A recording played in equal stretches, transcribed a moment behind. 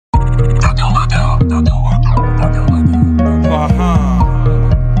Yeah,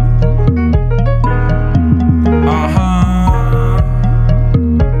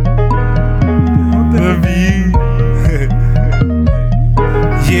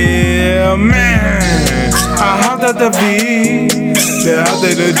 man, I hopped out the V, then hopped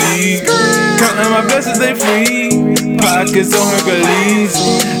out the D. Counting my blessings, they free. Pockets on Hercules,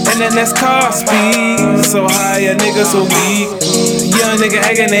 and then that's car speed. So high, a nigga so weak. Young nigga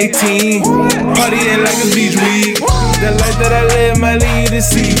acting 18, partying like it's beach week. The life that I live might lead to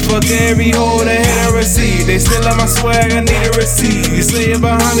see. Fuck every hoe that hit a receipt. They still on my swag, I need a receipt. You say it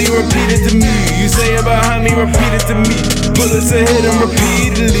behind me, repeat it to me. You say it behind me, repeat it to me. Bullets to hit them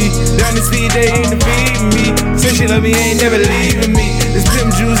repeatedly. Down the speed, they ain't defeating me. Say she love me, ain't never leaving me. This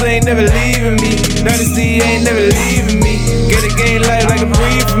pimp juice ain't never leaving me. Dynasty ain't never leaving me. Get a game life like a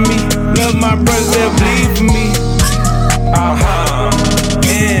breathe for me. Love my brothers, they'll bleed for me.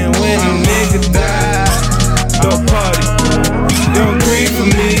 And when a nigga die, don't party, don't grieve for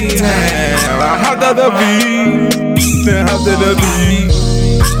me. I hopped out the beat, then hopped out the beat.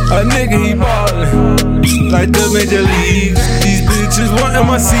 A nigga, he ballin' like the major leagues. These bitches wantin'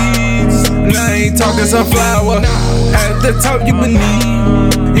 my seeds, and I ain't talking sunflower. At the top, you beneath.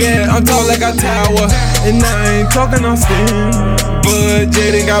 Yeah, I'm tall like a tower, and I ain't talking on skin, but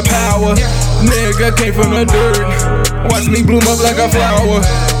Jaden got power. Nigga came from the dirt, watch me bloom up like a flower.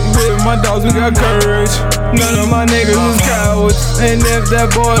 With my dogs, we got courage. None of my niggas is cowards. And if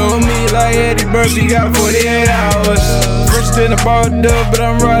that boy on me like Eddie Murphy, got 48 hours. Fresh in the bar dub, but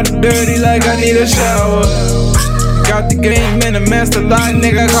I'm riding dirty like I need a shower. Got the game in the master lock,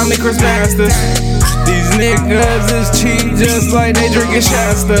 nigga call me Chris Masters. These niggas is cheap, just like they drinking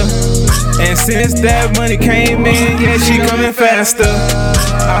Shasta. And since that money came in, yeah, she coming faster.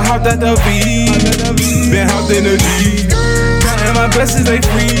 I hopped out the V, then hopped in the G. Counting my blessings, they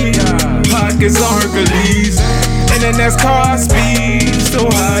free. Pockets on Hercules, and then that's car speed. So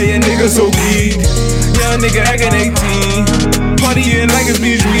high, and nigga so geek. Young nigga acting 18, partying like it's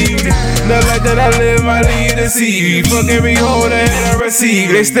beach week. The life that I live, my lead to see. Fuck every hoe that hit a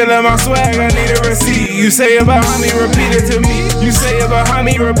receipt. They still in my swag, I need a receipt. You say it behind me, repeat it to me. You say it behind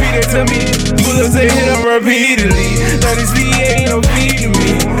me, repeat it to me. Bullets, they hit them repeatedly. Dynasty ain't no feeding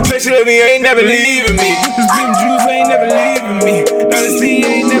me. Especially me, ain't never leaving me. This pimp juice ain't never leaving me. Dynasty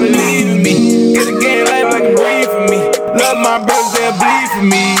ain't never leaving me. Get a game life like a breathe for me. Love my brothers, they'll bleed for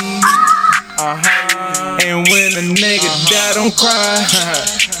me. And when a nigga die, don't cry.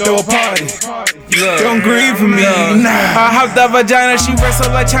 Throw a party, don't grieve for me. I hopped up vagina, she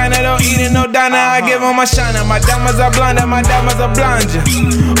wrestle like China. Don't eat it, no diner. I give her my shiner. My diamonds are blinded, my diamonds are blind you.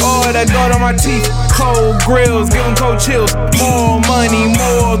 Oh, that gold on my teeth, cold grills, give them cold chills. More money,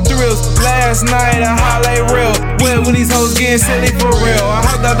 more thrills. Last night I highlight real. Where with these hoes getting silly for real. I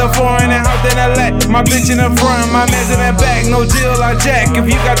hopped out the foreign and hopped in the lat. My bitch in the front, my man's in the back. No deal, I jack. If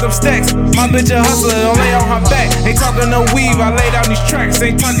you got them stacks, my bitch a hustler, don't lay on her back. Ain't talking no weave, I lay down these tracks.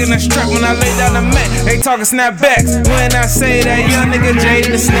 Ain't talking the strap when I lay down the mat. Ain't talking snapbacks when I say that young nigga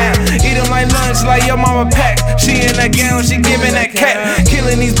Jaden snap. Eat him like lunch, like your mama pack. She in that gown, she giving that cat.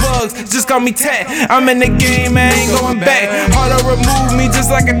 Killing these bugs, just call me Tat. I'm in the game, I ain't going back. Hard to remove me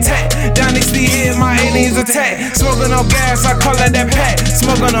just like a tat. Dynasty hit, my aliens attack. Smoking on gas, I call it that pack.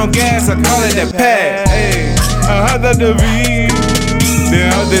 Smoking on gas, I call it that pack. Hey, I hopped out the V,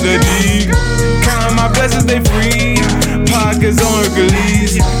 then out to the D. Counting my blessings, they free. Pockets on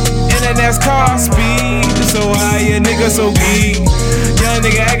Hercules, and then that's car speed. So high, a nigga so geek. Young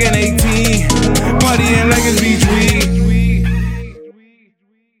nigga acting 18, partying like it's beach week.